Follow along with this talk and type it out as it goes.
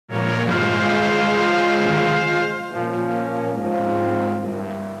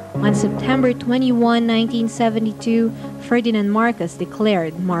On September 21, 1972, Ferdinand Marcos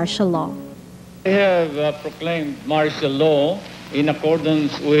declared martial law. I have proclaimed martial law in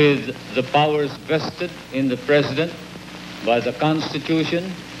accordance with the powers vested in the President by the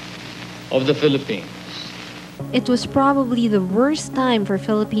Constitution of the Philippines. It was probably the worst time for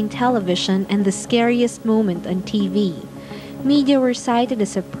Philippine television and the scariest moment on TV. Media were cited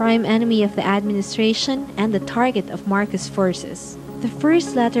as a prime enemy of the administration and the target of Marcos' forces. The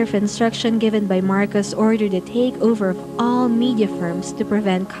first letter of instruction given by Marcos ordered the takeover of all media firms to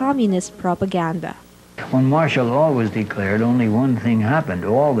prevent communist propaganda. When martial law was declared, only one thing happened.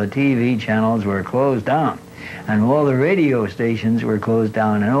 All the TV channels were closed down, and all the radio stations were closed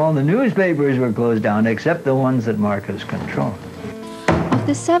down, and all the newspapers were closed down, except the ones that Marcos controlled. Of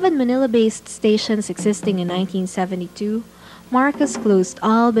the 7 Manila-based stations existing in 1972, Marcos closed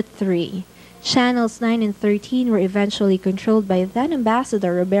all but 3. Channels 9 and 13 were eventually controlled by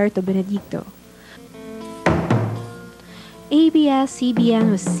then-Ambassador Roberto Benedicto.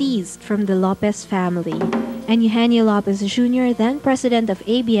 ABS-CBN was seized from the Lopez family, and Eugenio Lopez Jr., then president of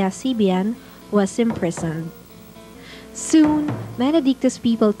ABS-CBN, was imprisoned. Soon, Benedicto's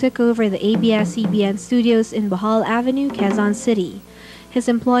people took over the ABS-CBN studios in Bohol Avenue, Quezon City. His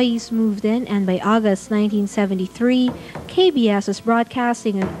employees moved in, and by August 1973, KBS was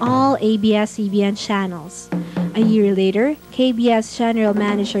broadcasting on all ABS-CBN channels. A year later, KBS General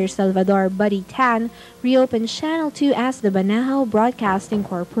Manager Salvador Buddy Tan reopened Channel 2 as the Banahaw Broadcasting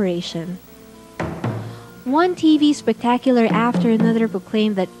Corporation. One TV spectacular after another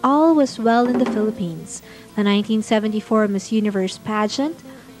proclaimed that all was well in the Philippines. The 1974 Miss Universe pageant,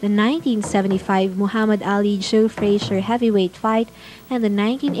 the 1975 Muhammad Ali-Joe Frazier heavyweight fight, and the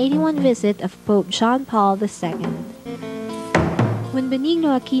 1981 visit of Pope John Paul II. When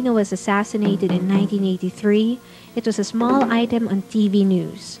Benigno Aquino was assassinated in 1983, it was a small item on TV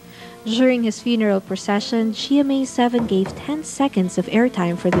news. During his funeral procession, GMA7 gave 10 seconds of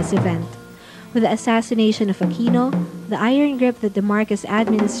airtime for this event. With the assassination of Aquino, the iron grip that the Marcos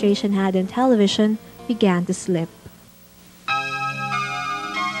administration had on television began to slip.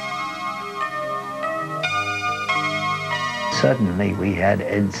 Suddenly we had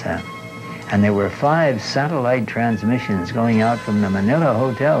EDSA, and there were 5 satellite transmissions going out from the Manila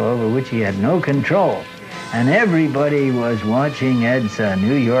Hotel over which he had no control. And everybody was watching EDSA,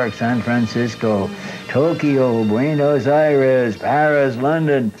 New York, San Francisco, Tokyo, Buenos Aires, Paris,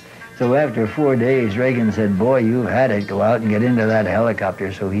 London. So after 4 days, Reagan said, "Boy, you've had it. Go out and get into that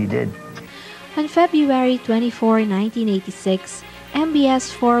helicopter." So he did. On February 24, 1986,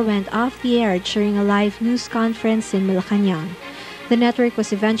 MBS4 went off the air during a live news conference in Malacanang. The network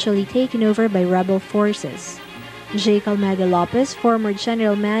was eventually taken over by rebel forces. J. Calmeda Lopez, former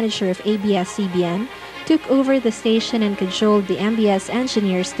general manager of ABS-CBN, took over the station and cajoled the MBS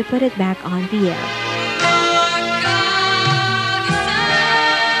engineers to put it back on the air.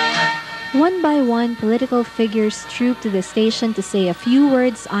 One by one, political figures trooped to the station to say a few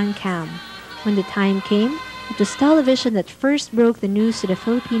words on cam. When the time came, it was television that first broke the news to the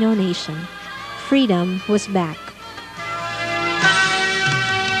Filipino nation. Freedom was back.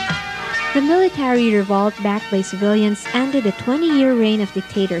 The military revolt backed by civilians ended a 20-year reign of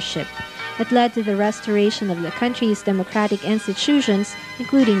dictatorship. It led to the restoration of the country's democratic institutions,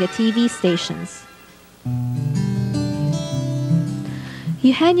 including the TV stations.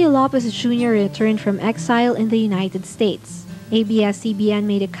 Eugenio Lopez Jr. returned from exile in the United States. ABS-CBN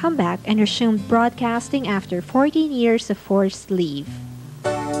made a comeback and resumed broadcasting after 14 years of forced leave.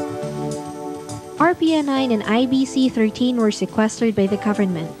 RPN9 and IBC13 were sequestered by the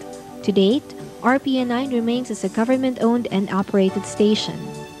government. To date, RPN9 remains as a government-owned and operated station.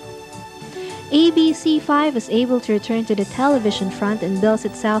 ABC5 was able to return to the television front and bills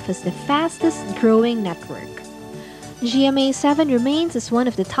itself as the fastest-growing network. GMA7 remains as one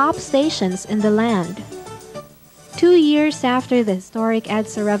of the top stations in the land. 2 years after the historic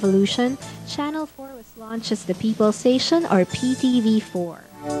EDSA revolution, Channel 4 was launched as the People Station, or PTV4.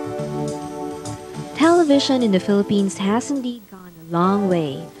 Television in the Philippines has indeed gone a long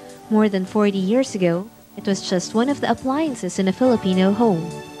way. More than 40 years ago, it was just one of the appliances in a Filipino home.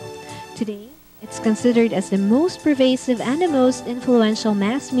 Today, it's considered as the most pervasive and the most influential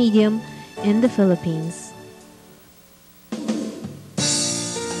mass medium in the Philippines.